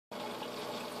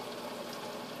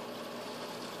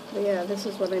But yeah, this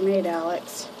is what I made,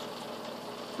 Alex.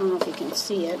 I don't know if you can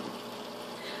see it.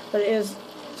 But it's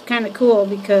kind of cool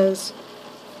because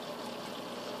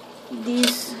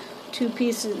these two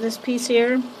pieces, this piece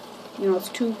here, you know, it's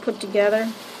two put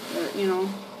together. Or, you know,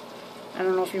 I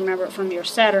don't know if you remember it from your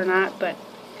set or not, but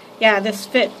yeah, this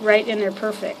fit right in there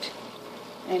perfect.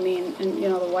 I mean, and you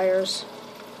know, the wires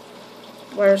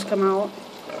come out.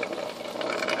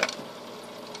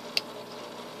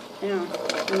 Yeah,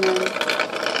 and then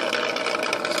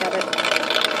just have it.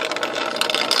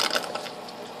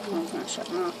 Oh, it's not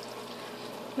shutting off.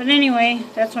 But anyway,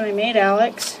 that's what I made,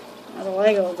 Alex, out of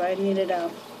Legos. I needed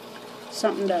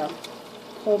something to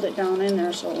hold it down in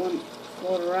there so it wouldn't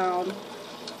float around.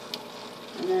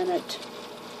 And then it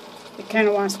kind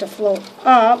of wants to float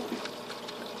up.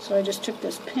 So I just took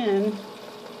this pin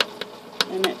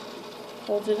and it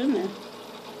holds it in there.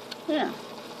 Yeah.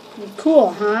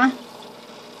 Cool, huh?